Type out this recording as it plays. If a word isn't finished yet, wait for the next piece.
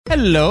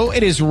Hello,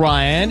 it is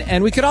Ryan,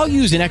 and we could all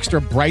use an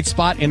extra bright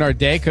spot in our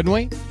day, couldn't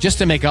we? Just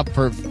to make up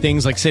for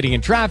things like sitting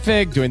in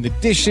traffic, doing the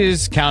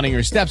dishes, counting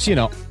your steps,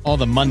 all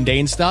the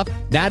mundane stuff.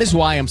 That is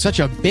why I'm such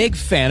a big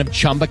fan of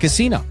Chumba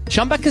Casino.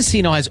 Chumba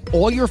Casino has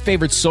all your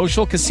favorite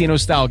social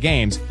casino-style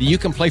games that you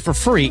can play for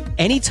free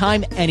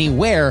anytime,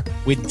 anywhere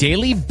with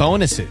daily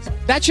bonuses.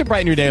 That should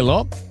brighten your day a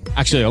little.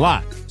 Actually, a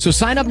lot. So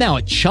sign up now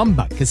at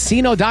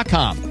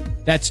ChumbaCasino.com.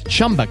 That's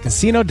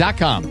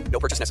ChumbaCasino.com. No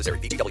purchase necessary.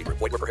 VGW Group.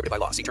 Void where prohibited by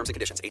law. See terms and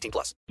conditions. 18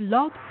 plus.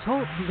 Blog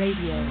Talk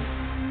Radio.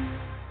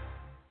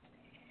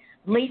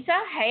 Lisa,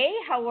 hey,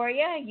 how are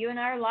you? You and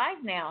I are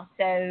live now.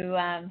 So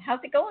how's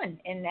it going?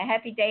 And a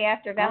happy day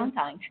after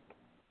Valentine's.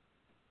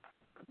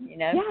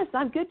 Yes,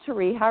 I'm good,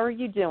 Therese. How are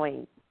you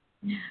doing?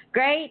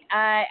 Great.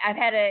 I've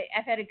had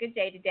a good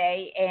day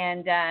today,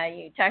 and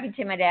talking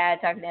to my dad,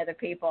 talking to other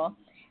people.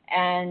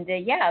 And,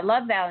 I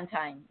love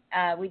Valentine.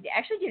 We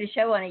actually did a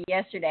show on it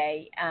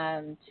yesterday.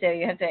 So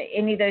you have to,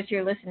 any of those who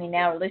are listening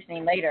now or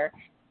listening later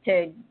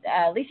to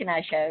Lisa and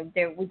I show,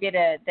 we did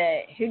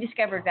the Who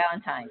Discovered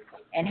Valentine,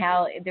 and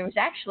how there was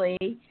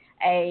actually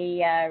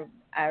I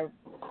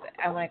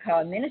want to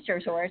call a minister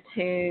of sorts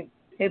who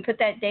put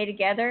that day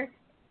together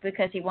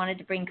because he wanted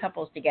to bring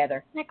couples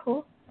together. Isn't that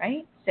cool,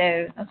 right? So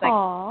I was like,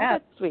 oh,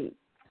 that's sweet.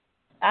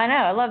 I know,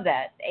 I love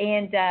that.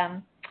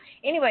 And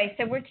anyway,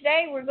 so we're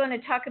going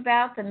to talk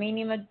about the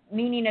meaning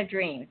of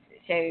dreams.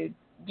 So,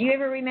 do you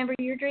ever remember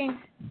your dreams?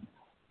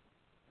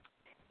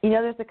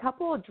 There's a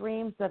couple of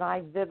dreams that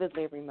I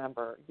vividly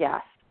remember.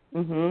 Yes.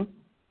 Mhm.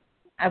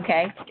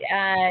 Okay.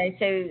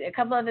 So a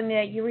couple of them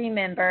that you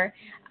remember,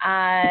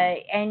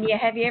 and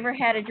have you ever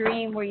had a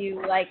dream where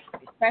you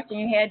scratching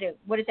your head?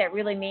 What does that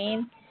really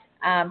mean?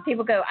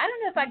 People go, I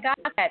don't know if I got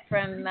that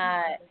from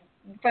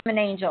an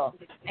angel.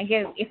 I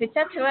go, if it's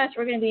up to us,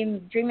 we're going to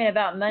be dreaming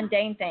about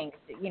mundane things,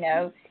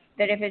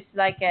 that if it's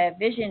like a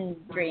vision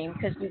dream,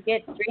 because you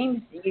get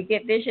dreams, you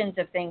get visions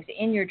of things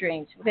in your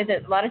dreams, because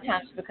a lot of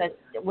times because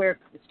we're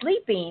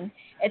sleeping,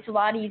 it's a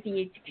lot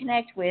easier to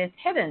connect with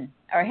heaven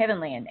or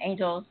heavenland,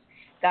 angels,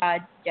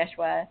 God,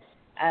 Joshua,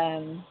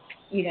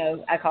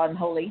 I call him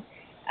Holy.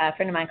 A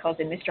friend of mine calls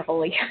him Mr.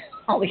 Holy,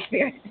 Holy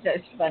Spirit. So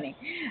it's funny.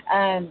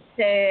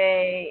 So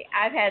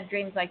I've had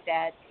dreams like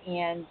that,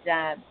 and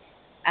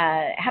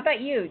how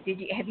about you?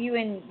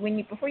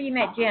 Before you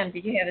met Jim,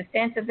 did you have a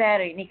sense of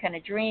that, or any kind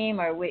of dream,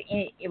 or with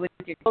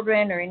your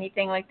children, or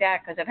anything like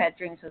that? Because I've had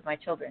dreams with my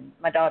children,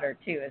 my daughter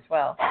too, as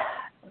well.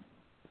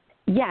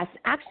 Yes,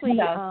 actually,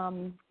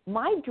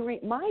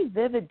 my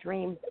vivid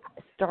dreams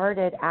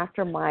started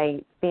after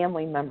my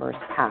family members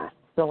passed.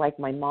 So, like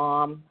my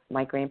mom,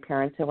 my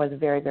grandparents, who I was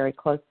very, very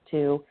close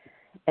to,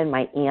 and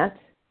my aunt.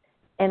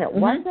 And it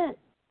wasn't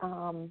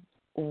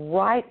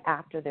right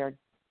after their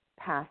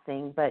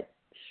passing, but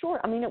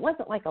short. I mean, it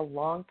wasn't like a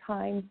long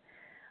time,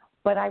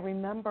 but I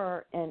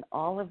remember in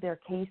all of their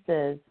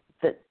cases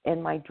that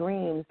in my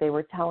dreams they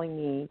were telling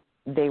me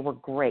they were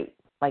great,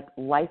 like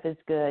life is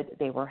good,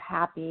 they were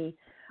happy.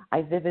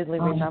 I vividly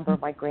remember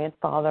my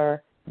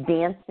grandfather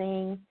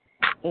dancing,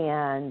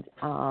 and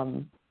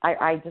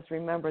I just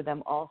remember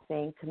them all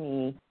saying to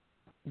me,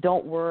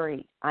 don't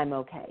worry, I'm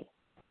okay.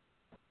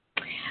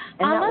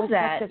 And I that love was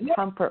that. such a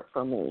comfort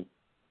for me.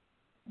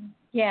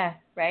 Yeah,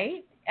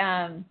 right?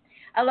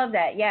 I love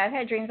that. Yeah, I've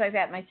had dreams like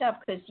that myself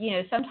because,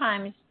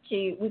 sometimes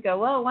we go,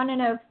 well, I want to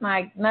know if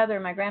my mother,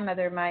 my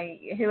grandmother, my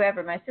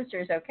whoever, my sister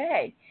is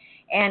okay.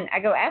 And I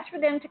go, ask for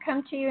them to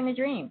come to you in a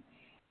dream.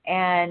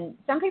 And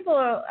some people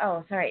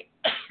are, sorry.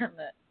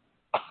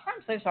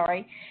 I'm so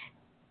sorry.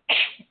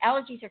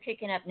 Allergies are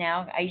kicking up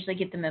now. I usually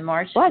get them in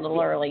March, a little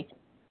early.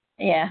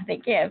 Yeah,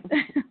 thank you.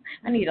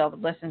 I need all the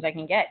blessings I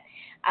can get.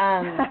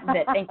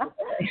 But thank you.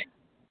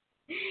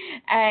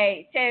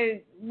 So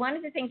one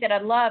of the things that I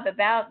love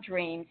about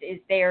dreams is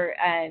they're,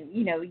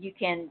 you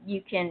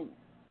can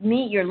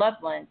meet your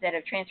loved ones that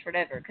have transferred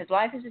over, because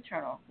life is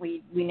eternal.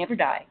 We never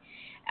die.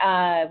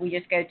 We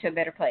just go to a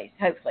better place,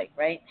 hopefully,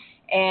 right?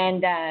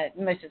 And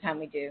most of the time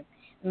we do.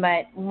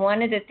 But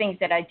one of the things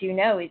that I do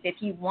know is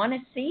if you want to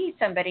see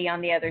somebody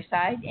on the other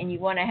side and you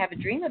want to have a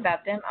dream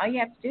about them, all you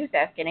have to do is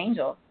ask an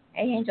angel.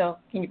 Hey, angel,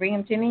 can you bring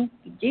him to me?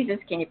 Jesus,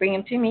 can you bring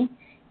him to me?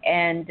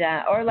 And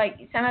or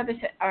like some of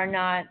us are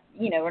not,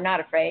 we're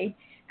not afraid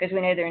because we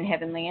know they're in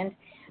heaven land.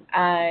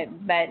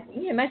 But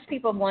most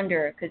people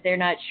wonder because they're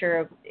not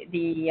sure of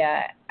the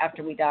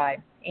after we die.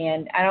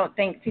 And I don't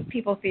think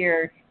people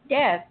fear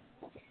death.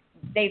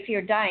 They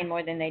fear dying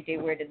more than they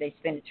do where do they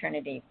spend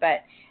eternity.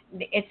 But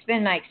it's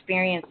been my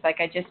experience. Like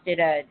I just did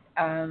a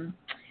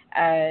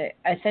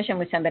session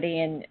with somebody,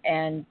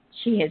 and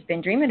she has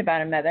been dreaming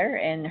about her mother,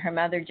 and her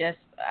mother just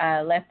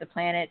left the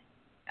planet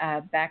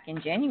back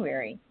in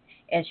January.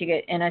 And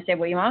and I said,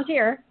 well, your mom's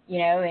here,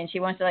 and she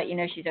wants to let you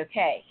know she's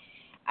okay.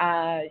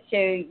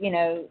 So,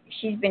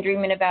 she's been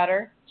dreaming about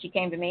her. She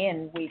came to me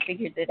and we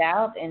figured it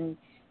out. And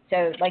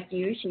so like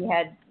you, she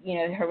had,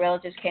 her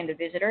relatives came to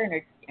visit her,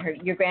 and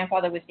your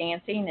grandfather was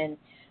dancing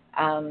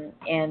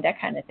and that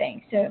kind of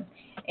thing. So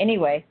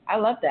anyway, I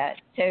love that.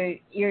 So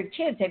your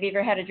kids, have you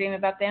ever had a dream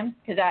about them?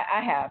 Because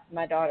I have,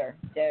 my daughter.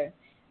 So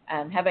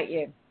how about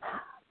you?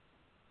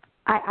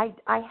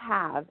 I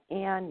have,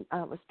 and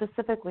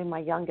specifically my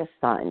youngest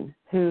son,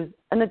 who's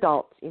an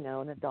adult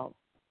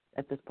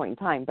at this point in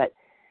time. But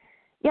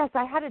yes,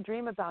 I had a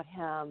dream about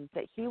him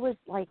that he was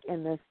like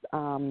in this.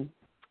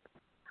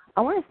 I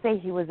want to say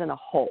he was in a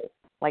hole,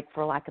 like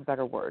for lack of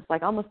better words,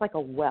 like almost like a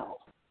well.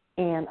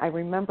 And I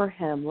remember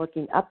him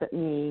looking up at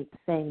me,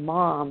 saying,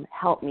 "Mom,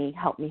 help me,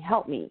 help me,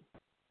 help me."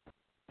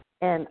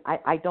 And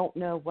I don't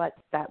know what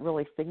that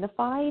really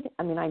signified.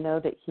 I mean, I know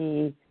that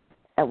he,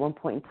 at one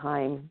point in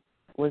time,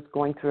 was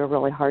going through a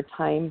really hard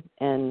time,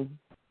 and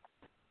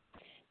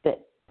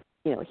that,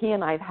 he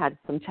and I have had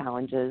some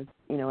challenges,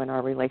 in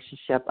our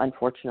relationship,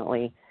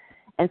 unfortunately.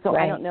 And so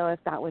Right. I don't know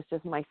if that was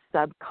just my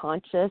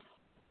subconscious,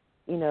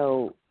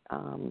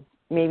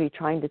 maybe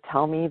trying to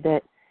tell me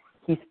that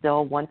he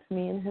still wants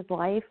me in his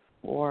life,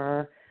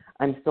 or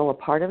I'm still a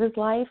part of his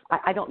life.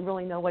 I don't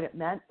really know what it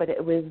meant, but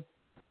it was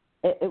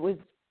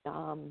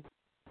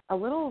a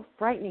little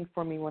frightening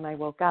for me when I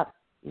woke up,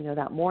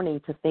 that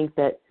morning, to think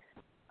that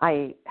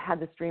I had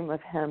this dream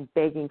of him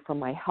begging for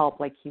my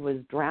help, like he was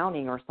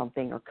drowning or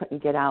something, or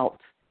couldn't get out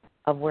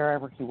of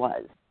wherever he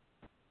was.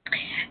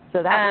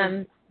 So that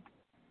was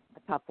a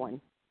tough one.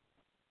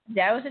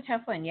 That was a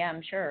tough one. Yeah,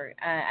 I'm sure.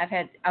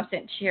 I'll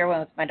share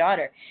one with my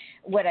daughter.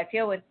 What I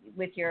feel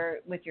with your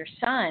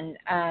son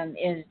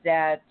is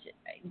that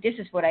this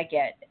is what I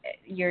get.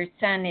 Your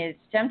son is,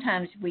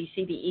 sometimes we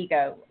see the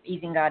ego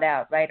eating God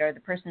out, right, or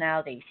the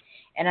personality,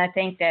 and I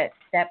think that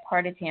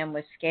part of him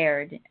was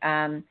scared.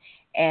 And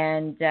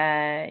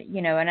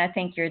I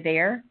think you're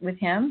there with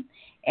him,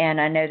 and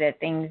I know that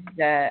things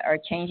are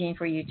changing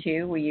for you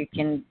too, where you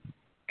can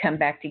come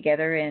back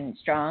together and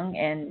strong,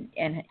 and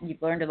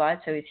you've learned a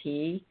lot. So is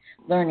he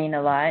learning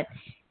a lot,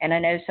 and I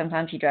know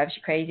sometimes he drives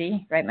you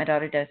crazy, right? My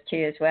daughter does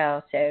too as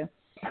well. So,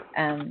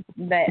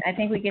 but I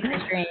think we get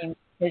this dream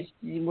because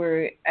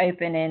we're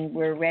open and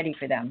we're ready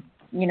for them.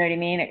 You know what I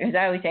mean? Because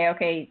I always say,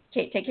 okay,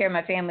 take care of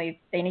my family. If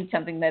they need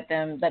something,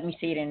 let me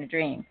see it in a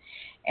dream.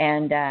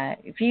 And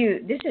this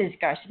is,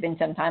 it's been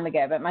some time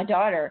ago, but my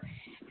daughter,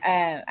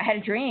 I had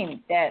a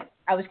dream that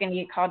I was going to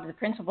get called to the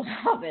principal's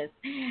office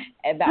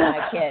about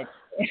my kid.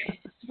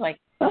 It's like,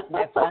 isn't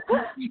that fun?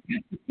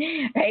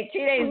 Right, 2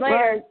 days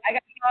later, I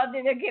got called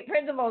to the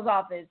principal's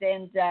office,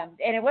 and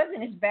it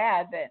wasn't as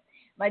bad, but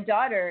my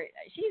daughter,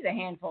 she's a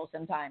handful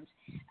sometimes.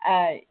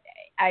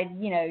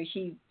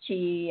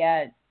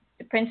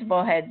 The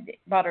principal had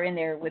brought her in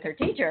there with her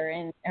teacher,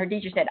 and her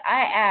teacher said,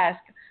 I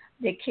asked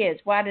the kids,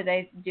 why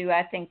do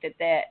I think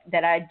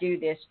that I do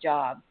this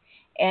job?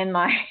 And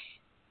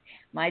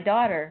my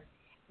daughter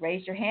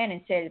raised her hand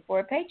and said, for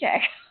a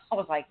paycheck. I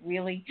was like,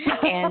 really?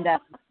 And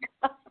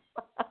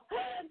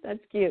that's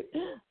cute.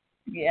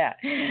 Yeah.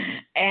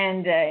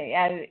 And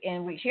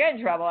she got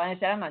in trouble, and I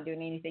said, I'm not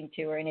doing anything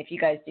to her. And if you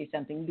guys do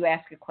something, you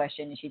ask a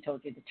question, and she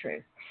told you the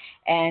truth.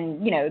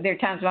 And, there are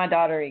times my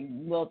daughter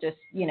will just,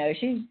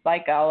 she's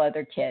like all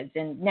other kids.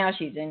 And now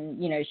she's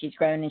she's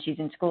grown and she's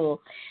in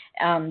school.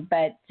 So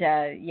that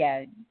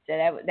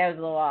was a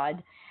little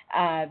odd.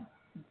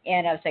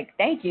 And I was like,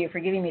 thank you for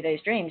giving me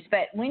those dreams.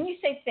 But when you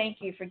say thank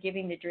you for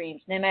giving the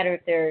dreams, no matter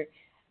if they're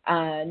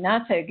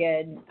not so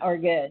good or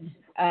good,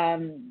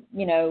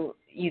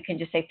 you can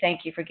just say,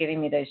 thank you for giving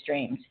me those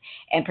dreams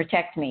and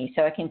protect me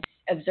so I can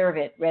observe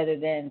it rather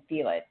than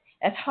feel it.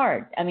 That's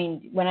hard. I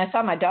mean, when I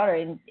saw my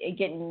daughter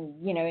getting,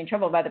 in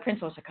trouble by the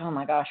principal, I was like, oh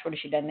my gosh, what has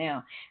she done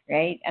now?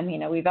 Right? I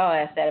mean, we've all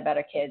asked that about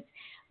our kids.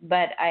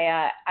 But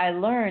I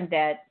learned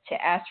that to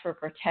ask for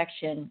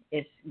protection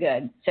is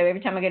good. So every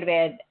time I go to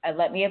bed,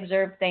 let me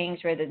observe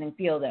things rather than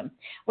feel them.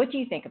 What do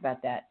you think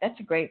about that? That's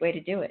a great way to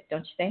do it,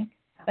 don't you think?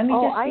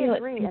 I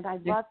agree, and I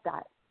love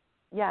that.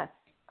 Yes.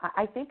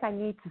 I think I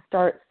need to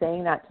start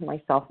saying that to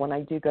myself when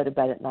I do go to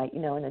bed at night,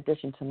 in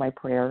addition to my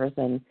prayers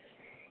and,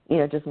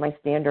 just my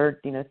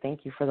standard,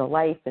 thank you for the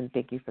life and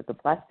thank you for the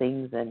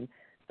blessings and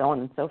so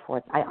on and so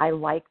forth. I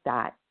like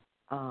that,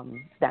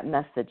 that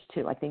message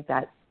too. I think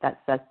that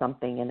says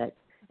something, and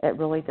it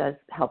really does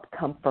help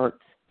comfort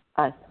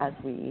us as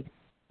we,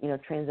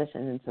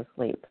 transition into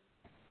sleep.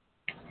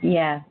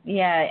 Yeah,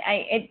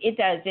 it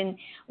does. And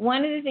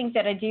one of the things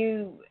that I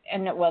do,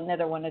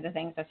 another one of the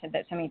things, I said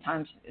that so many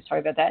times,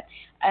 sorry about that,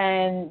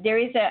 there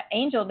is an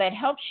angel that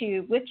helps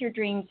you with your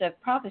dreams of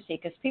prophecy,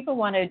 because people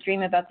want to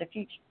dream about the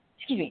future.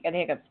 Excuse me, got the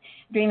hiccups.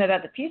 Dream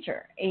about the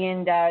future,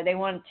 and they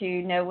want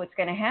to know what's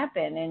going to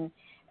happen.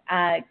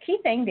 And key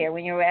thing there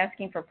when you're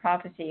asking for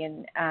prophecy,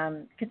 and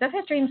because I've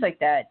had dreams like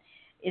that,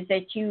 is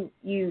that you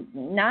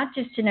not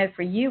just to know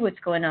for you what's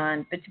going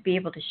on, but to be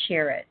able to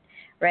share it.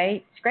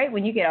 Right? It's great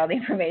when you get all the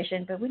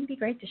information, but wouldn't it be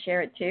great to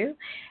share it too?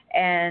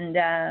 And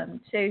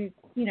so,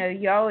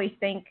 you always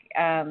think,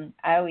 I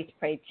always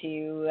pray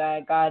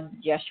to God,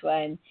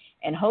 Yeshua,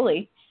 and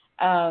Holy,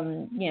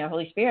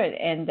 Holy Spirit,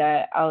 and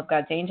all of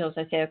God's angels.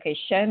 I say, okay,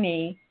 show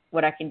me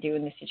what I can do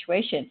in this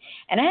situation.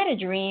 And I had a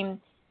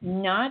dream,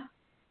 not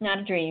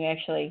a dream,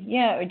 actually.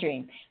 Yeah, a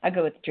dream. I'll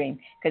go with the dream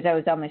because I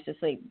was almost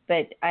asleep.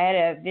 But I had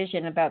a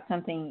vision about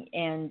something,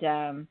 and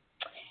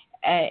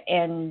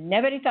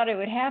nobody thought it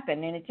would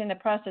happen, and it's in the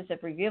process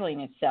of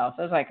revealing itself.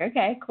 I was like,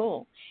 okay,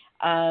 cool.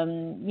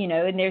 You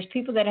know, and there's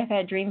people that have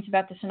had dreams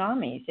about the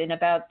tsunamis and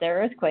about the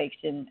earthquakes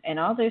and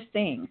all those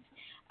things.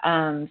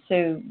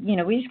 So, you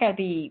know, we just gotta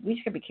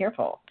be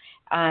careful.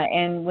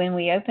 And when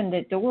we open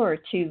the door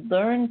to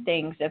learn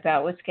things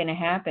about what's going to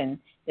happen,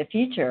 the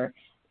future,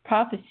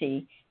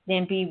 prophecy,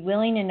 then be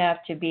willing enough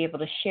to be able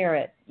to share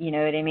it. You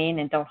know what I mean?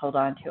 And don't hold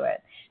on to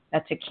it.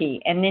 That's a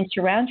key. And then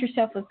surround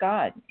yourself with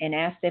God and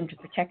ask them to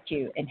protect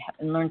you and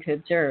learn to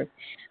observe.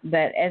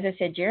 But as I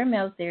said,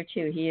 Jeremiah's there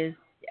too. He is,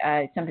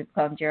 some people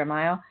call him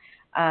Jeremiah,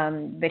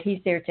 but he's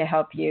there to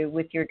help you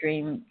with your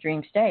dream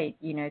state,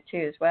 you know,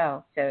 too, as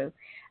well. So,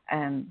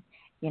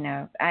 you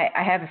know,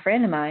 I have a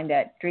friend of mine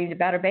that dreamed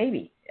about her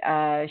baby.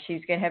 She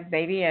was going to have a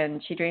baby,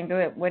 and she dreamed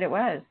what it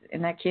was.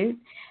 Isn't that cute?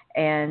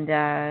 And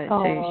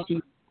so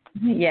she,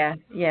 yeah.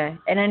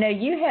 And I know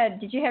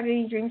did you have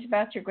any dreams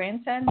about your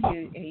grandson?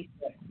 He's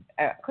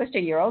close to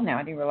a year old now.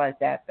 I didn't realize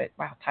that, but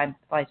wow, time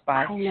flies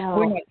by. I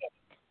know.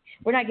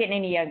 We're not getting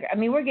any younger. I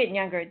mean, we're getting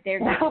younger. They're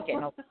just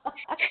getting older.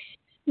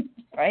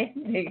 Right?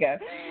 There you go.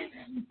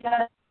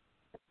 Yeah.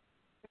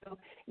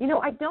 You know,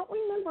 I don't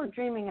remember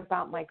dreaming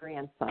about my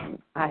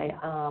grandson. I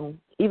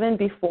even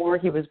before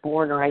he was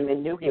born, or I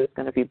even knew he was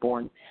going to be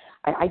born,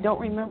 I don't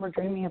remember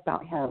dreaming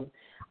about him.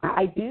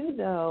 I do,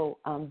 though,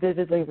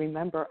 vividly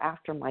remember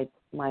after my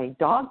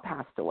dog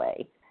passed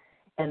away,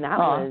 and that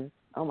was,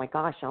 oh my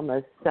gosh,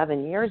 almost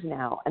 7 years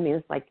now. I mean,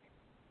 it's like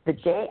the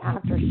day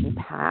after she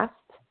passed,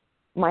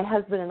 my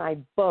husband and I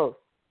both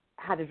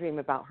had a dream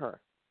about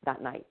her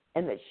that night,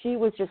 and that she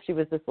was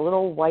this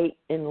little white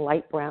and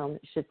light brown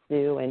Shih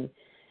Tzu, and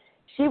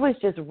she was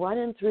just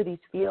running through these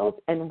fields,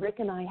 and Rick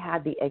and I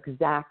had the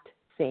exact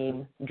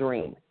same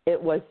dream.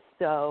 It was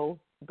so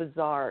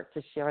bizarre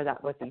to share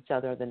that with each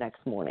other the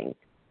next morning.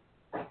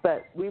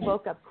 But we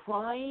woke up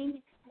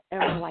crying, and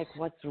we're like,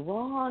 what's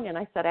wrong? And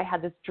I said, I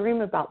had this dream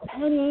about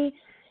Penny.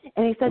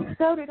 And he said,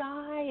 so did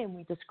I. And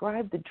we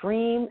described the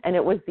dream, and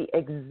it was the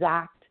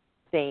exact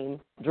same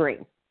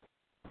dream.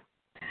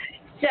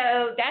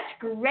 So that's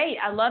great.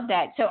 I love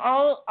that. So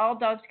all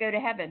dogs go to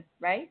heaven,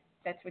 right?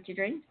 That's what you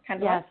dream?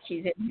 Kind of yes. Like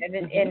she's in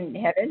heaven. In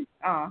heaven.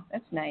 Oh,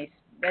 that's nice.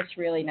 That's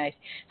really nice.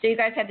 So you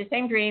guys had the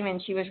same dream,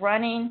 and she was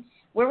running.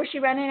 Where was she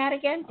running at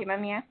again? Do you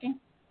mind me asking?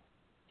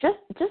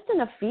 Just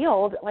in a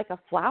field, like a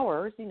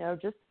flowers, you know,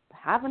 just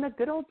having a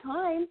good old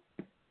time.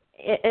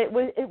 It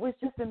was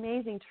just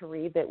amazing to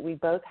read that we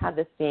both had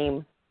the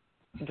same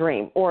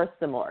dream or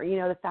similar. You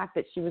know, the fact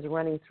that she was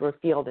running through a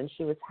field and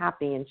she was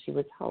happy and she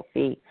was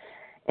healthy,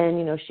 and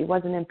you know she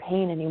wasn't in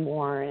pain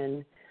anymore,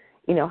 and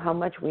you know how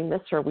much we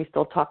miss her. We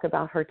still talk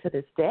about her to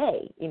this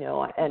day. You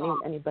know,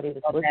 anybody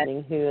that's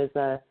listening who is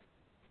a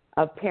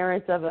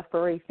parent of a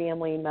furry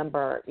family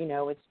member, you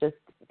know, it's just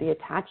the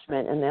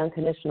attachment and the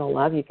unconditional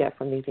love you get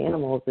from these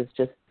animals is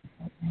just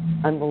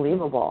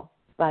unbelievable.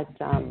 But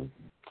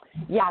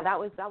yeah, that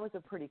was a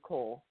pretty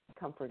cool,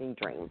 comforting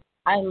dream.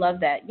 I love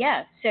that.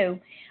 Yeah. So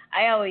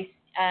I always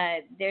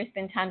there's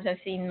been times I've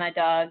seen my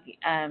dog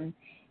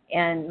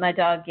and my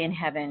dog in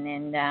heaven,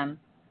 and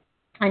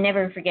I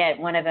never forget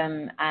one of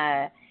them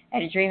I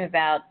had a dream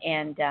about,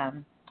 and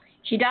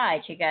she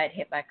died. She got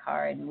hit by a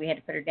car, and we had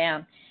to put her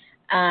down.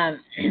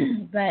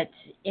 But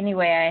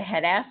anyway, I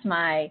had asked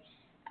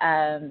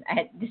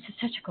this is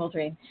such a cool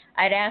dream.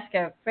 I'd asked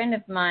a friend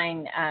of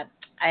mine,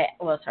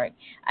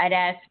 I'd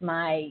asked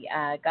my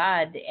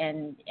God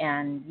and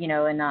you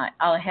know, in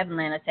all of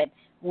Heavenland, I said,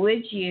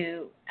 would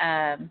you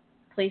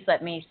please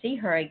let me see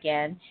her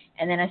again?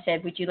 And then I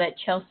said, would you let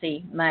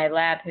Chelsea, my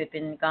lab who had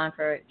been gone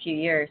for a few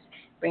years,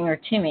 bring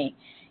her to me?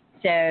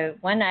 So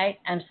one night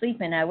I'm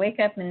sleeping. I wake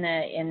up from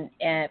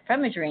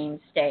a dream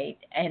state,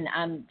 and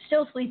I'm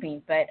still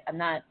sleeping, but I'm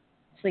not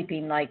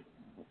sleeping like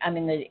I'm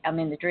in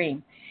the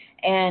dream,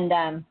 and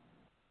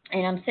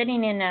I'm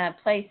sitting in a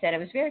place that it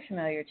was very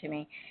familiar to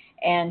me,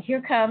 and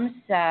here comes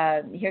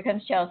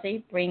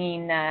Chelsea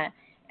bringing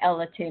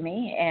Ella to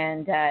me,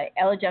 and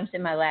Ella jumps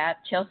in my lap,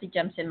 Chelsea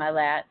jumps in my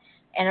lap,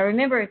 and I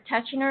remember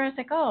touching her. I was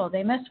like, oh,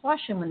 they must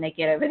wash them when they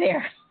get over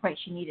there. Right,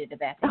 she needed a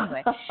bath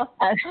anyway.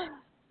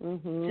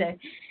 Mm-hmm. So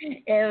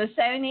it was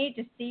so neat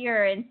to see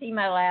her and see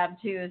my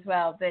lab too as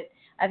well. But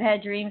I've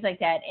had dreams like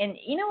that, and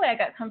you know what I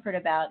got comfort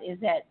about is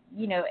that,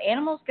 you know,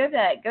 animals go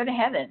to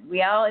heaven.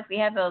 We all, if we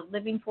have a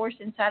living force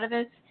inside of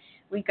us,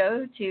 we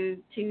go to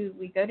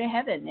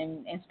heaven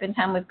and spend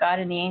time with God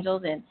and the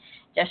angels and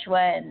Joshua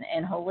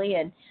and Holy.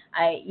 And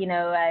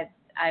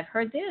I've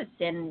heard this,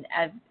 and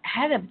I've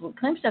had a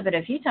glimpse of it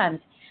a few times.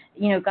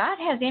 You know, God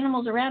has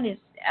animals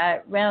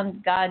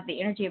around God,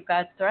 the energy of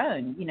God's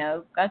throne. You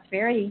know, God's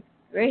very,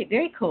 very,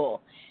 very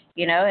cool.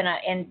 You know,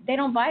 and they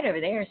don't bite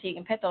over there, so you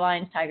can pet the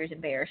lions, tigers,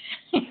 and bears.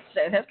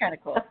 So that's kind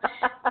of cool.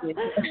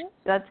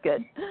 That's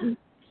good.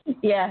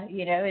 Yeah,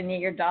 you know, and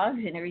your dogs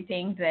and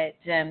everything. But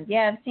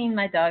yeah, I've seen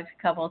my dogs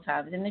a couple of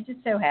times, and they're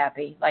just so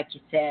happy, like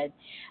you said.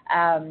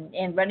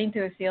 And running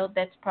through a field,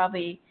 that's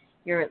probably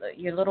your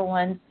little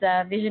one's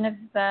vision of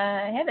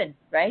heaven,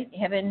 right?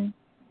 Heaven,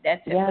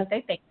 that's what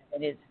they think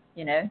it is,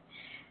 you know.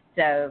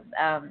 So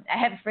I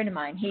have a friend of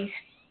mine.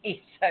 He's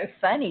so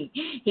funny.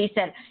 He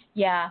said,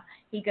 yeah,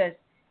 he goes,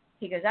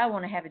 He goes, I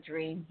want to have a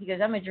dream. He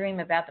goes, I'm going to dream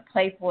about the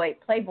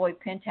Playboy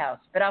penthouse,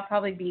 but I'll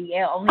probably be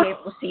only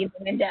able to see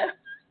the window.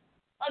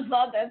 I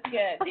thought that's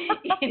good.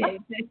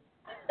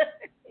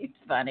 It's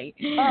funny.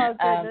 Oh,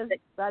 goodness.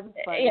 That's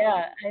funny.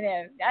 Yeah, I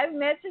know. I've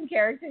met some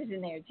characters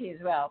in there, too,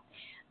 as well.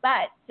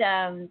 But,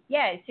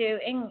 yeah, so,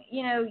 and,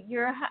 you know,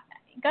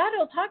 God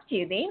will talk to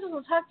you. The angels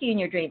will talk to you in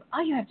your dream.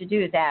 All you have to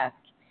do is ask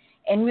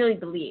and really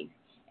believe.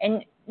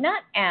 And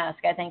not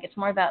ask, I think. It's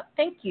more about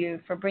thank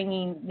you for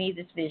bringing me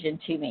this vision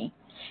to me.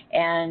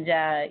 And,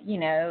 you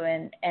know,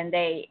 and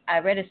I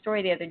read a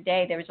story the other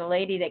day. There was a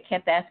lady that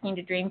kept asking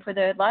to dream for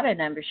the lotto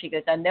number. She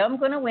goes, I know I'm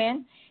going to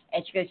win.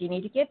 And she goes, you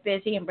need to get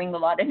busy and bring the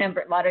lotto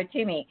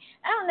to me.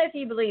 I don't know if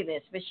you believe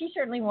this, but she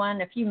certainly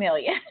won a few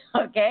million.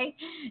 Okay.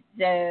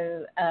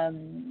 So,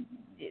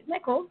 isn't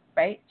that cool,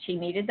 right? She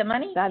needed the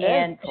money. That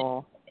is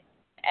cool.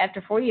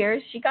 After 4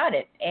 years, she got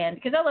it. And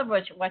because I love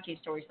watching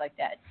stories like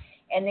that.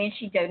 And then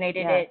she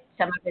donated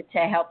some of it to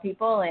help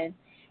people.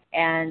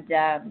 And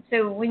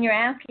so when you're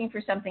asking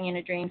for something in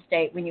a dream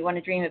state, when you want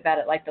to dream about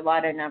it, like the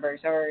lotto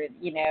numbers or,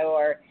 you know,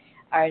 or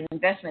an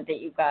investment that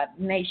you've got,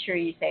 make sure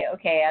you say,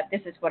 okay, this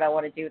is what I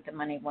want to do with the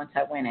money once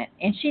I win it.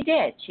 And she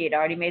did. She had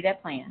already made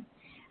that plan,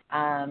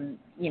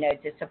 you know,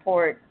 to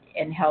support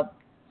and help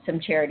some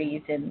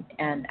charities. And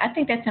I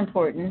think that's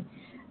important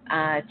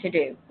to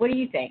do. What do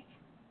you think?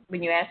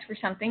 When you ask for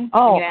something?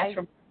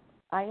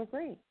 I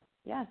agree.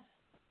 Yes.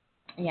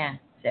 Yeah.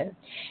 So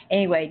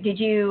anyway, did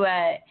you,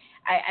 I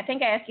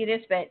think I asked you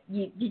this, but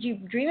did you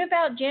dream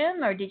about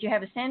Jim, or did you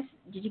have a sense,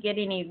 did you get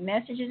any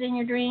messages in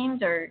your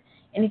dreams or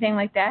anything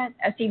like that?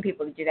 I've seen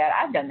people do that.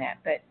 I've done that,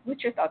 but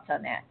what's your thoughts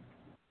on that?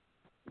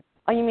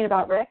 Oh, you mean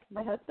about Rick,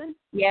 my husband?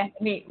 Yeah,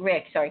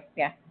 Rick, sorry,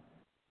 yeah.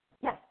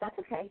 Yes, that's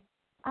okay.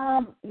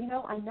 You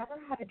know, I never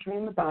had a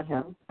dream about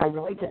him. I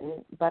really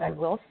didn't, but I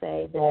will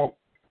say that,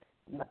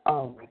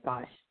 oh my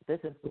gosh, this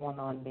is going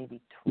on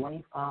maybe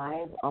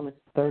 25, almost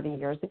 30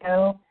 years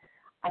ago.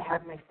 I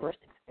had my first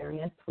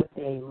experience with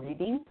a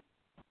reading,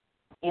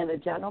 and the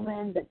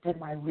gentleman that did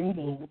my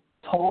reading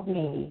told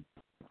me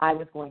I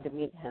was going to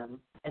meet him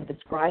and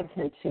described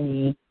him to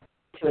me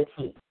to a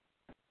T.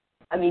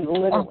 I mean,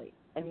 literally.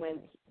 Oh. And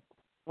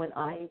when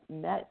I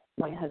met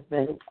my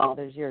husband all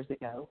those years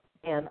ago,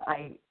 and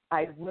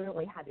I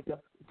literally had to go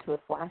to a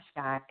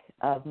flashback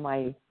of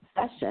my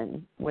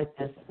session with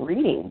this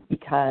reading,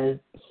 because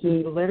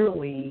he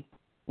literally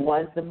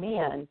was the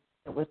man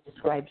that was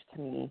described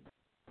to me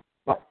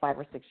about 5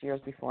 or 6 years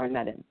before I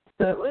met him.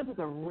 So it was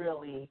a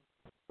really,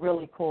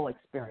 really cool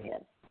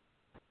experience.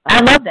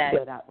 I love that.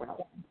 Go that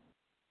route.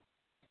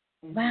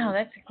 Wow,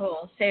 that's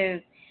cool. So,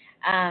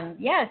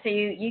 so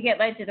you get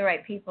led to the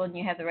right people and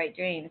you have the right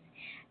dreams.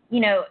 You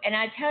know, and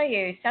I tell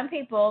you, some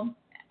people,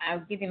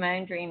 I'll give you my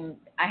own dream.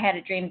 I had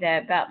a dream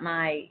about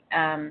my,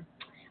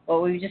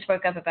 we just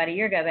broke up about a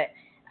year ago, but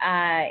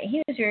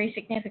he was very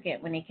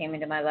significant when he came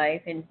into my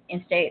life and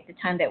stayed at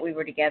the time that we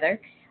were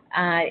together.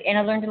 And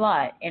I learned a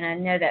lot. And I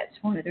know that's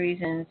one of the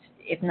reasons,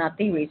 if not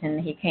the reason,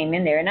 he came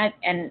in there.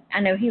 And I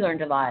know he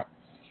learned a lot.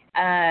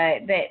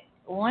 But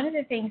one of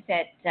the things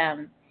that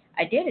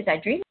I did is I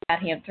dreamed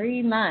about him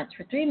 3 months.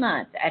 For 3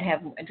 months, I'd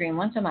have a dream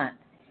once a month.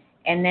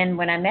 And then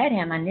when I met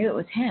him, I knew it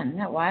was him. Isn't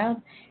that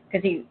wild?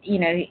 Because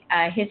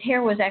his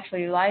hair was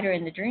actually lighter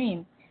in the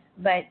dream.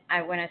 But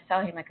when I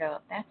saw him, I go,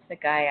 that's the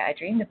guy I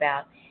dreamed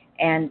about.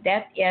 And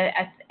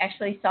I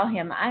actually saw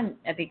him. I'm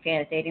a big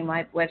fan of dating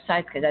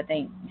websites because I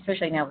think,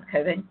 especially now with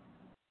COVID.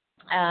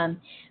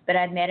 But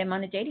I met him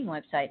on a dating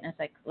website, and I was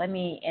like,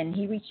 and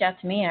he reached out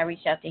to me, and I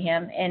reached out to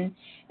him. And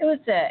it was,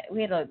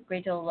 we had a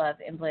great deal of love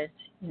and bliss,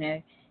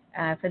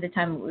 for the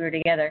time we were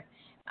together.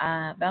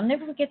 But I'll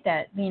never forget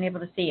that, being able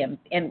to see him.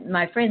 And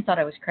my friends thought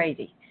I was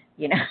crazy,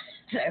 so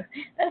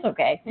that's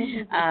okay.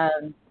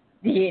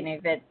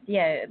 But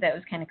yeah, that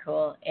was kind of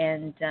cool.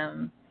 And,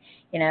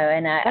 and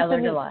I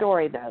learned a lot. That's a neat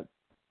story, though.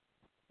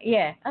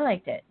 Yeah, I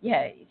liked it.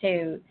 Yeah.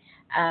 So,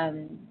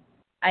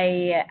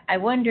 I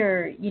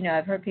wonder,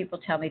 I've heard people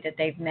tell me that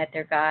they've met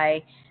their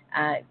guy,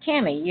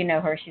 Cammie, you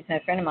know her, she's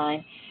a friend of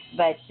mine.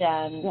 But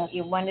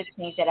one of the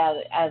things that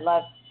I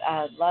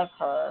love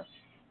her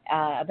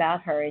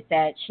about her is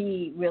that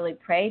she really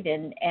prayed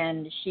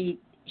and she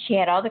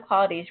had all the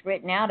qualities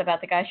written out about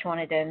the guy she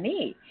wanted to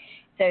meet.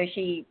 So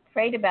she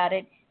prayed about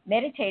it,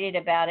 meditated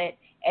about it,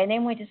 and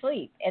then went to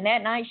sleep. And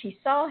that night she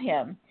saw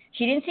him.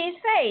 She didn't see his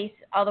face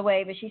all the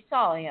way, but she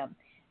saw him.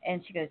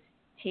 And she goes,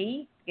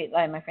 T?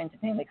 My friends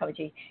and family call me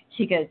T.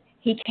 She goes,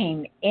 he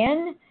came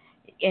in,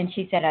 and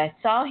she said, I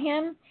saw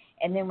him,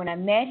 and then when I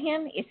met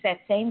him, it's that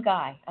same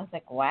guy. I was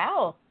like,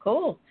 wow,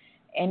 cool.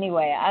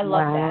 Anyway, I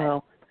love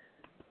that.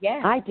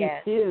 Yeah, I do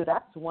too.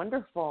 That's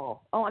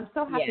wonderful. Oh, I'm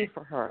so happy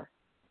for her.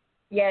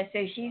 Yeah,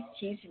 so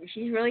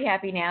she's really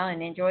happy now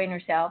and enjoying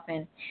herself,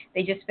 and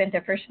they just spent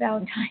their first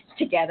Valentine's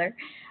together.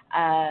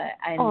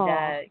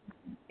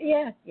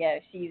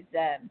 She's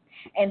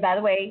and by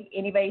the way,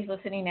 anybody's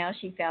listening now,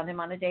 she found him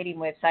on a dating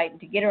website, and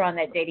to get her on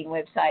that dating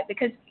website,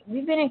 because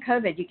we've been in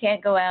COVID, you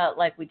can't go out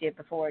like we did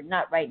before.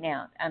 Not right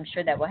now. I'm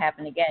sure that will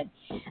happen again.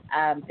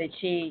 But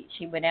she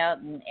went out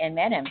and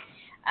met him.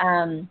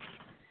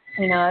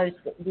 You know,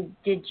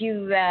 did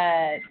you,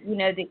 you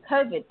know, the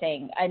COVID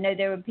thing? I know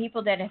there were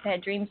people that have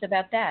had dreams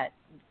about that,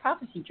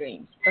 prophecy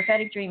dreams,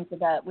 prophetic dreams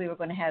about we were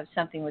going to have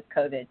something with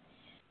COVID,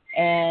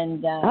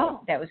 and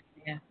that was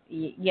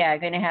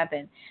going to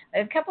happen.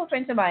 A couple of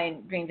friends of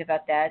mine dreamed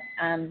about that.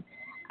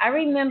 I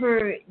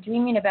remember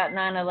dreaming about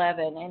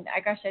 9/11, and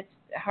gosh, that's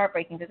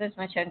heartbreaking because I was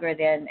much younger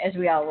then, as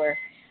we all were.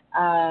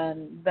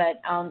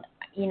 But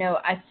you know,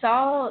 I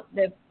saw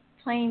the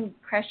plane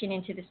crashing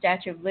into the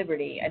Statue of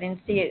Liberty. I didn't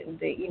see it.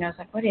 You know, it's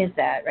like, what is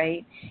that,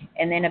 right?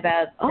 And then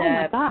about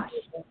my gosh,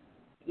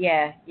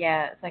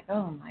 it's like,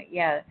 oh my,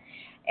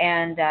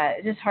 and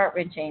it's just heart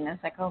wrenching. I was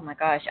like, oh my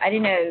gosh, I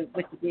didn't know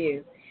what to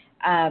do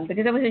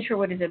because I wasn't sure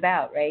what it's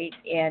about, right?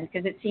 And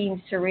because it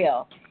seemed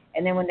surreal.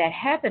 And then when that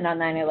happened on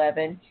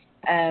 9/11,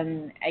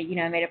 you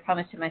know, I made a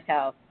promise to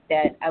myself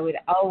that I would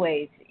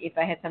always, if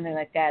I had something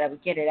like that, I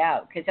would get it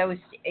out because I was,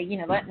 you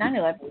know,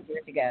 9/11 was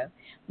years ago.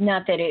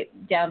 Not that it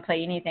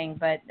downplay anything,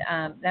 but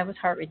that was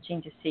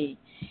heart-wrenching to see.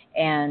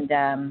 And,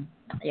 and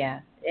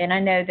I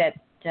know that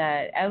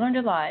I learned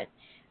a lot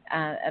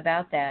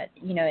about that,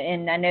 you know,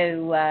 and I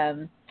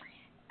know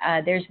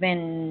there's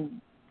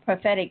been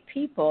prophetic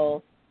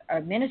people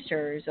or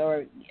ministers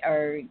or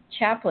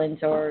chaplains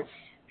or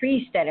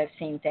priests that have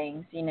seen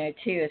things, you know,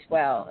 too, as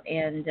well.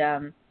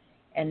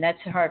 And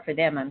that's hard for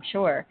them, I'm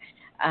sure.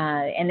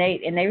 And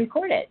they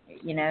record it,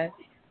 you know.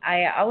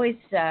 I always,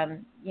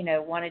 you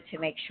know, wanted to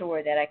make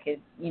sure that I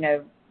could, you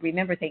know,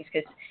 remember things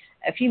because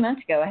a few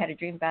months ago I had a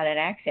dream about an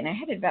accident. I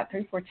had it about 3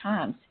 or 4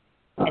 times.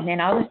 And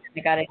then all of a sudden I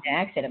got into an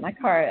accident. My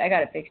car, I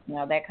got it fixed and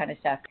all that kind of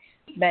stuff.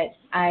 But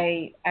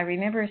I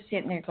remember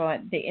sitting there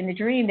going, in the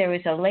dream there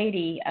was a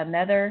lady, a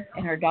mother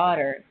and her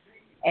daughter.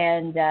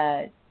 And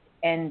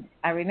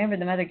I remember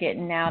the mother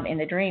getting out in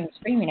the dream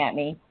screaming at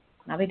me.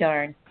 I'll be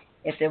darned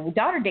if the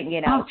daughter didn't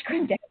get out,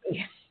 screamed at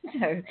me.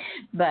 So,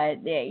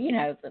 but you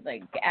know,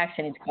 like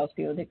accidents cause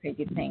people to do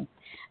crazy things.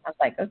 I was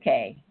like,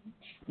 okay,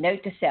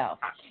 note to self: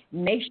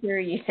 make sure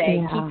you say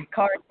keep your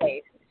car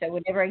safe. So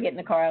whenever I get in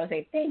the car, I will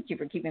say thank you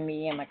for keeping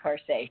me and my car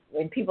safe.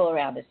 And people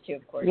around us too,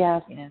 of course.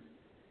 Yes. You know.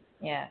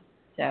 Yeah.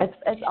 So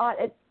it's odd.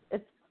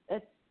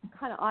 It's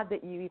kind of odd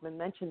that you even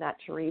mentioned that,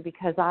 Cherie,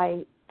 because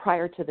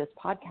prior to this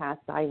podcast,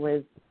 I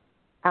was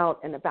out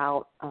and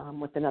about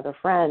with another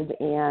friend,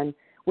 and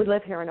we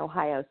live here in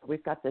Ohio, so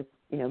we've got this,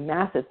 you know,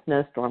 massive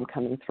snowstorm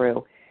coming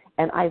through.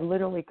 And I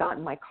literally got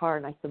in my car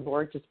and I said,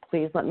 Lord, just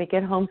please let me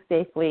get home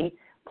safely.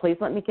 Please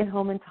let me get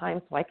home in time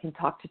so I can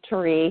talk to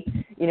Cherie.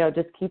 You know,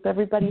 just keep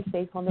everybody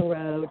safe on the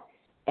road.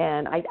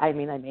 And I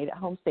mean, I made it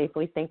home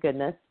safely, thank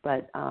goodness.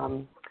 But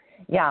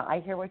yeah,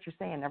 I hear what you're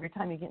saying. Every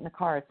time you get in the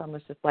car, it's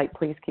almost just like,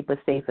 please keep us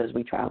safe as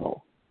we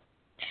travel.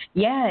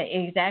 Yeah,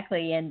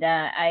 exactly. And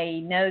I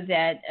know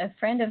that a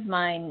friend of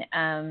mine,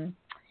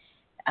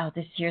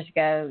 this is years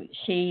ago,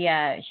 she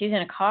was in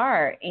a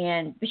car,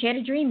 but she had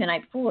a dream the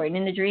night before, and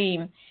in the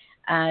dream,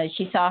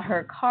 she saw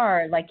her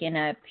car like in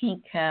a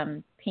pink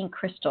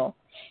crystal,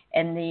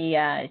 and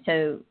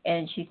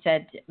and she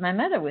said my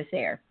mother was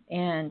there,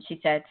 and she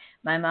said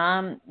my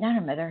mom, not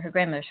her mother, her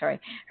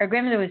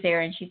grandmother was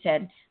there, and she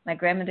said my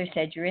grandmother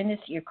said you're in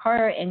your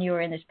car and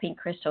you're in this pink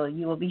crystal,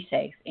 you will be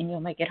safe and you'll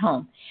make it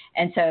home.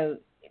 And so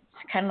it's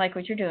kind of like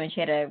what you're doing. She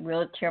had a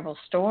real terrible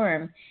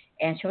storm.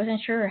 And she wasn't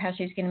sure how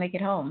she was going to make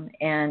it home,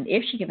 and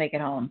if she could make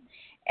it home.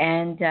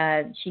 And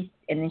then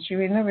she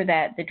remembered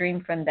the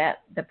dream from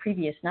the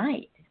previous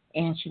night,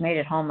 and she made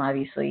it home,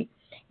 obviously,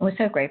 and was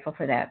so grateful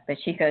for that. But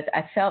she goes,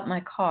 I felt my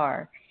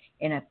car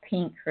in a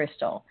pink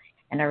crystal,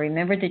 and I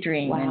remembered the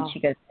dream. Wow. And she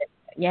goes,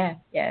 yeah,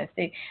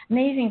 so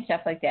amazing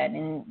stuff like that.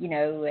 And you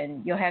know,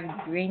 and you'll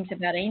have dreams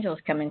about angels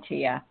coming to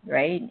you,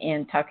 right,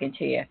 and talking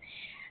to you.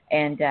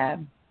 And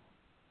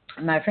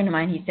my friend of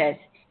mine, he says,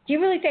 do you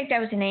really think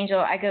that was an angel?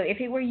 I go, if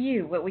it were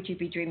you, what would you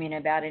be dreaming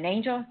about? An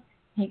angel?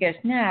 He goes,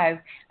 no,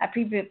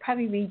 I'd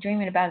probably be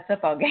dreaming about a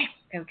football game.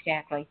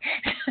 Exactly.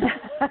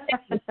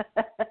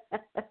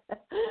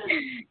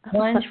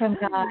 One's from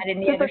God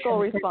and the other's from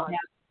response.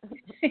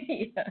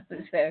 Yeah,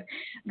 so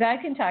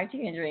God can talk to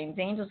you in dreams.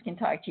 Angels can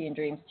talk to you in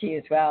dreams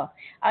too as well.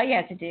 All you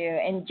have to do,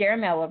 and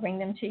Jeremiah will bring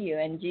them to you,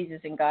 and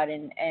Jesus and God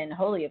and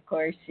Holy, of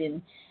course,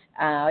 and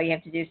all you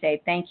have to do is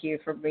say, thank you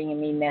for bringing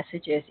me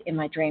messages in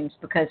my dreams,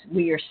 because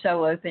we are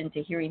so open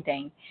to hearing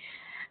things.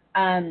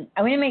 I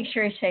want to make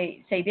sure I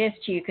say this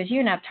to you, because you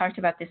and I have talked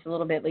about this a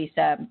little bit,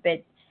 Lisa,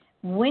 but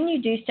when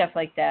you do stuff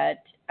like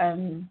that,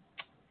 when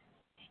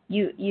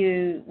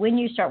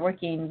you start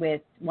working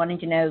with wanting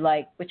to know,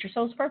 like, what's your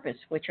soul's purpose,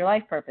 what's your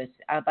life purpose,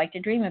 I'd like to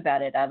dream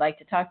about it, I'd like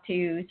to talk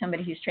to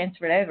somebody who's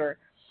transferred over,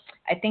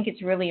 I think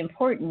it's really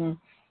important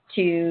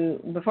to,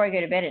 before I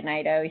go to bed at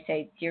night, I always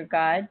say, dear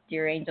God,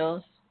 dear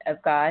angels of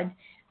God,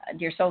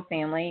 dear soul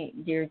family,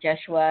 dear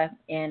Jeshua,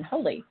 and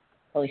Holy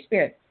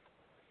Spirit,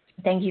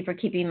 thank you for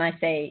keeping me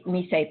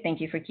safe. Thank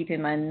you for keeping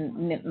my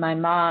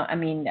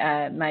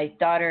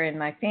daughter and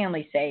my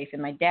family safe,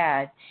 and my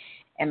dad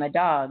and my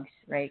dogs,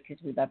 right?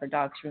 Because we love our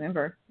dogs.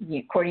 Remember,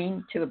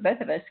 according to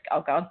both of us,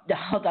 all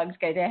dogs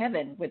go to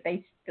heaven. What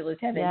they feel is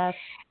heaven.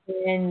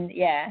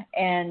 Yes.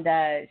 And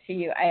I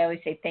always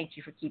say thank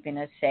you for keeping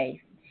us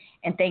safe.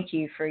 And thank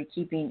you for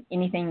keeping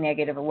anything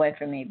negative away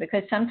from me,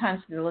 because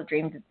sometimes people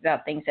dream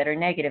about things that are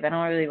negative. I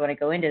don't really want to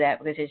go into that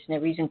because there's no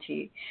reason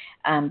to.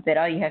 But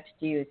all you have to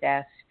do is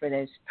ask for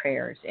those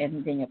prayers,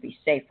 and then you'll be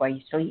safe while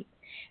you sleep.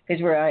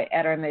 Because we're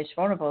at our most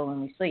vulnerable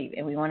when we sleep,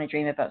 and we want to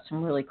dream about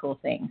some really cool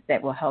things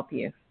that will help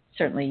you.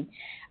 Certainly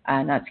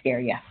not scare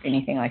you,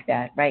 anything like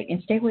that, right?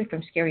 And stay away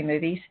from scary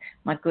movies.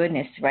 My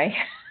goodness, right?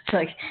 It's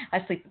like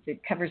I sleep with the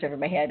covers over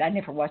my head. I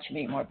never watch them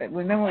anymore. But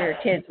remember when we were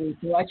kids, we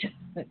used to watch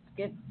them.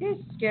 It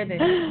scared the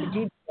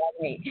Jesus out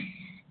of me,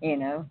 you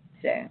know.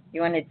 So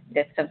you want to,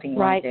 that's something you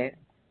want to do.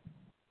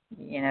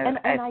 You know,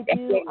 and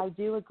I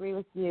do agree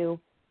with you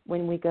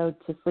when we go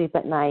to sleep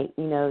at night,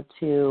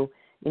 to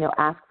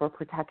ask for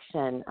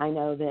protection. I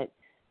know that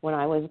when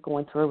I was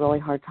going through a really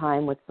hard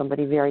time with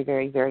somebody very,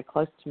 very, very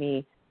close to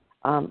me,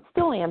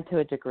 still am to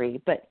a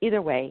degree, but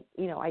either way,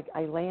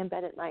 I lay in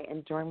bed at night,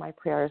 and during my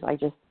prayers, I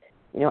just,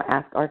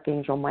 ask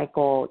Archangel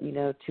Michael,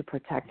 to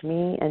protect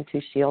me and to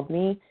shield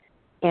me.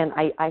 And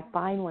I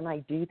find when I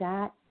do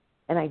that,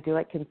 and I do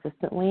it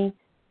consistently,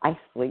 I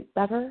sleep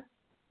better,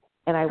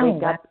 and I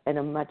wake up in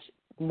a much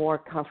more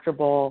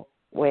comfortable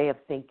way of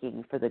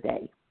thinking for the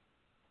day.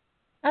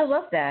 I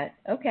love that.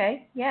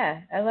 Okay.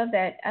 Yeah, I love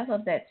that. I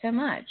love that so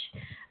much.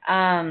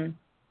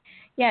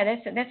 Yeah,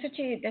 that's what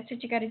you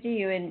got to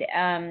do, and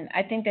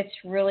I think that's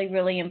really,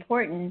 really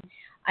important.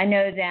 I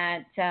know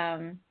that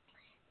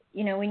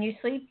when you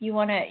sleep, you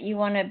want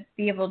to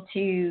be able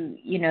to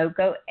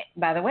go.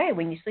 By the way,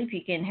 when you sleep,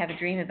 you can have a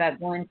dream about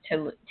going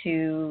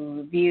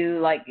to view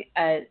like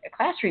a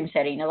classroom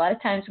setting. A lot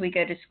of times we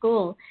go to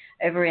school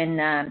over in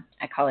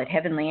I call it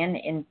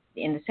Heavenland in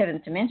the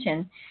seventh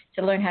dimension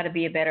to learn how to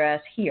be a better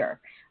us here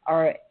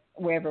or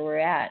wherever we're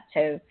at.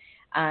 So.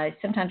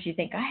 Sometimes you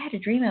think, I had a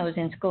dream I was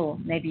in school.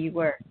 Maybe you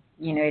were,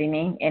 you know what I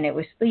mean? And it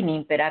was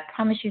fleeting, but I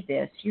promise you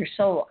this, your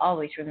soul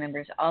always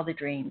remembers all the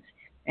dreams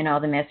and all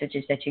the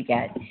messages that you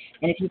get.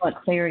 And if you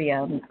want clarity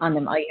on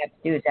them, all you have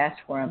to do is ask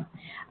for them.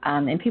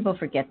 And people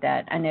forget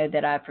that. I know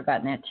that I've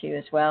forgotten that too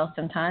as well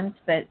sometimes,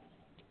 but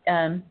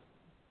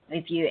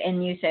if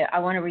you say, I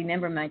want to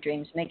remember my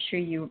dreams, make sure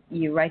you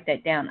write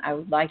that down. I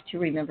would like to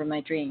remember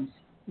my dreams,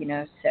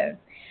 so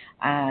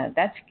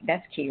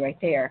that's key right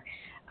there.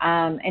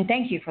 And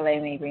thank you for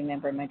letting me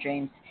remember my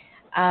dreams.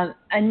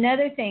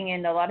 Another thing,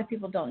 and a lot of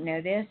people don't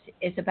know this,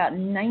 is about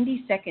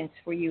 90 seconds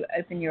before you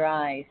open your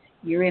eyes,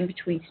 you're in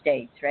between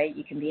states, right?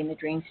 You can be in the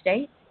dream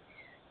state,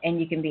 and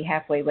you can be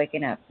halfway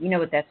waking up. You know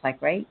what that's like,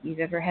 right? You've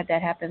ever had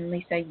that happen,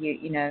 Lisa?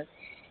 You're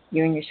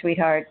and your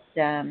sweetheart,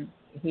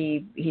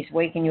 he's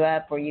waking you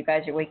up, or you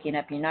guys are waking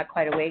up, you're not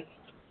quite awake,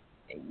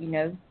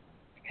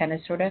 kind of,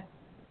 sort of,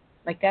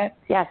 like that?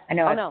 Yes. I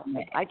know.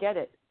 I get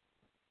it.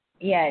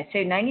 Yeah,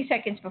 so 90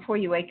 seconds before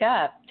you wake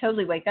up,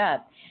 totally wake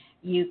up,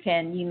 you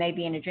may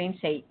be in a dream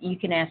state. You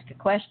can ask a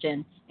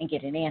question and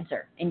get an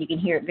answer, and you can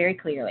hear it very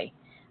clearly.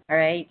 All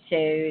right, so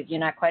you're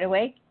not quite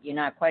awake, you're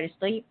not quite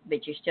asleep,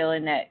 but you're still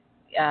in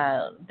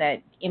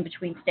that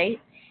in-between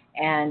state,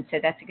 and so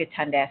that's a good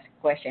time to ask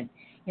a question.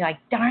 You're like,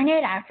 darn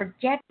it, I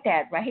forget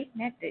that, right?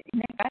 And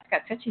that's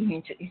got such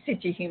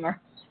a humor,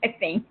 I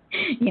think,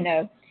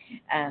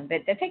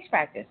 but that takes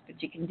practice,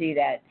 but you can do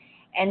that.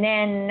 And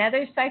then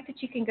another site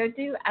that you can go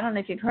to, I don't know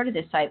if you've heard of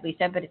this site,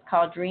 Lisa, but it's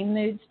called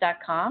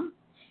dreammoods.com.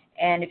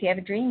 And if you have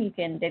a dream,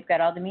 they've got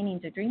all the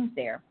meanings of dreams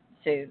there.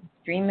 So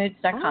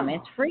dreammoods.com. Oh.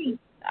 It's free.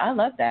 I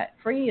love that.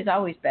 Free is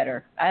always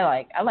better.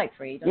 I like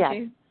free, don't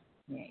you?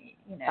 Yeah,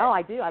 Oh,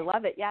 I do. I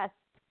love it. Yes.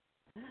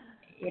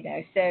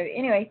 So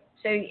anyway,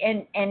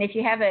 and if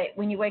you have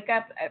when you wake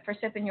up, first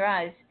open your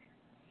eyes,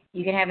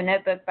 you can have a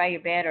notebook by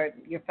your bed or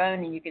your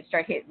phone, and you can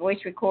start voice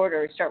record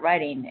or start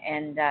writing,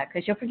 and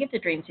because you'll forget the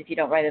dreams if you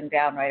don't write them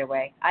down right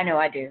away. I know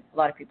I do. A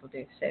lot of people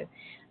do. So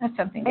that's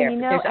something there.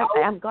 And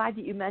I'm glad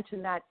that you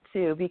mentioned that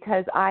too,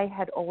 because I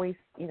had always,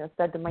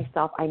 said to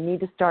myself, I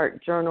need to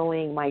start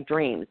journaling my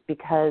dreams,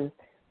 because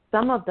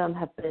some of them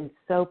have been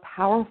so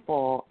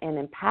powerful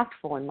and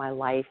impactful in my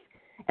life,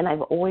 and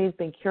I've always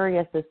been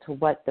curious as to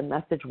what the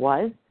message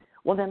was.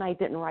 Well, then I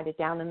didn't write it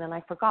down, and then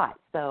I forgot.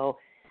 So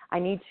I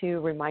need to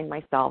remind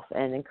myself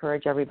and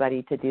encourage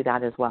everybody to do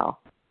that as well.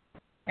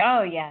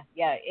 Oh, yeah,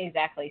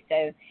 exactly.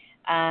 So,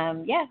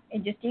 and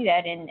just do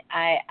that. And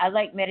I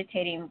like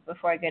meditating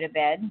before I go to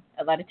bed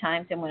a lot of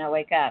times and when I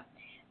wake up.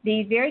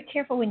 Be very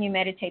careful when you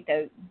meditate,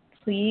 though.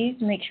 Please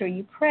make sure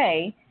you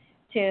pray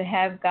to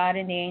have God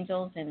and the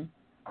angels and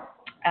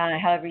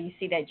however you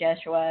see that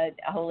Joshua,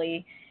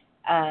 holy,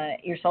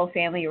 your soul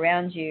family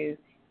around you,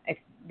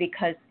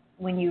 because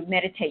when you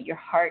meditate, your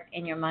heart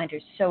and your mind are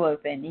so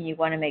open, and you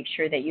want to make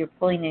sure that you're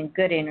pulling in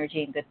good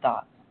energy and good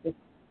thoughts.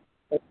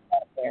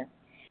 There.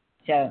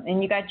 So,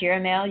 and you got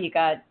Jeremiah, you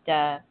got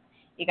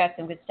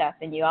some good stuff,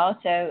 and you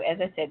also, as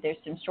I said, there's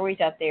some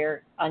stories out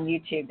there on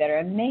YouTube that are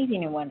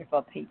amazing and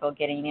wonderful. People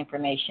getting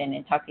information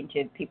and talking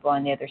to people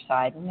on the other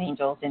side, and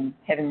angels and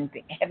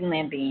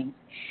heavenland beings.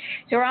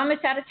 So we're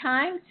almost out of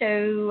time.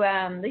 So,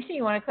 Lisa,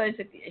 you want to close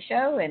the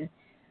show? And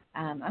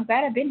I'm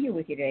glad I've been here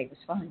with you today. It was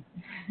fun.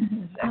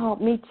 Oh,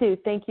 me too.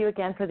 Thank you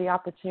again for the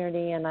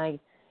opportunity, and I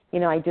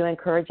I do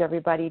encourage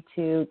everybody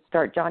to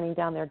start jotting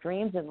down their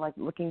dreams and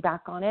looking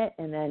back on it,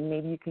 and then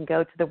maybe you can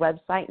go to the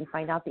website and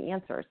find out the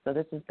answers. So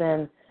this has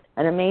been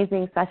an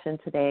amazing session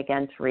today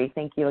again, Therese.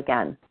 Thank you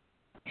again.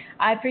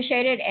 I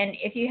appreciate it. And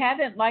if you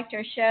haven't liked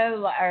our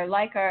show or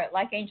like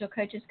Angel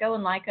Coaches, go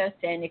and like us.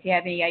 And if you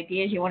have any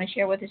ideas you want to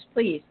share with us,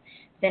 please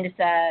send us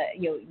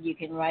you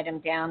can write them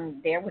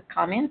down there with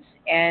comments,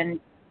 and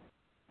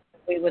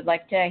we would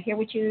like to hear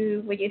what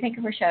you think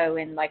of our show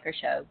and like our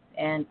show.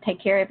 And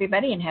take care,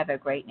 everybody, and have a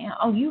great now.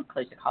 Oh, you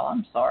closed the call.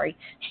 I'm sorry.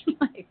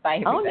 Bye,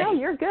 everybody. Oh, no,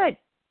 you're good.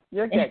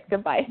 You're good.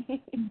 Goodbye.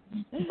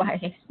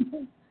 Bye.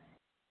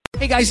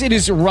 Hey guys, it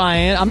is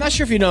Ryan. I'm not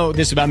sure if you know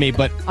this about me,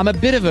 but I'm a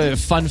bit of a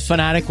fun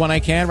fanatic when I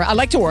can. I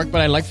like to work,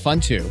 but I like fun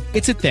too.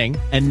 It's a thing.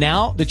 And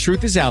now the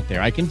truth is out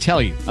there. I can tell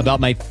you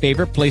about my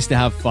favorite place to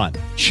have fun.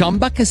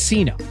 Chumba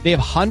Casino. They have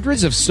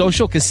hundreds of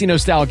social casino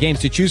style games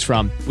to choose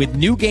from with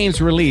new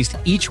games released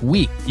each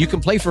week. You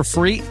can play for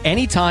free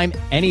anytime,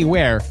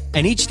 anywhere.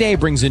 And each day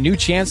brings a new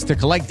chance to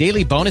collect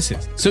daily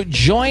bonuses. So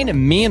join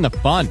me in the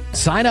fun.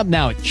 Sign up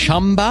now at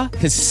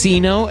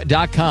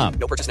ChumbaCasino.com.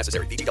 No purchase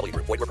necessary. VGW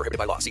Group. Void where prohibited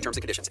by law. See terms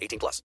and conditions. 18+.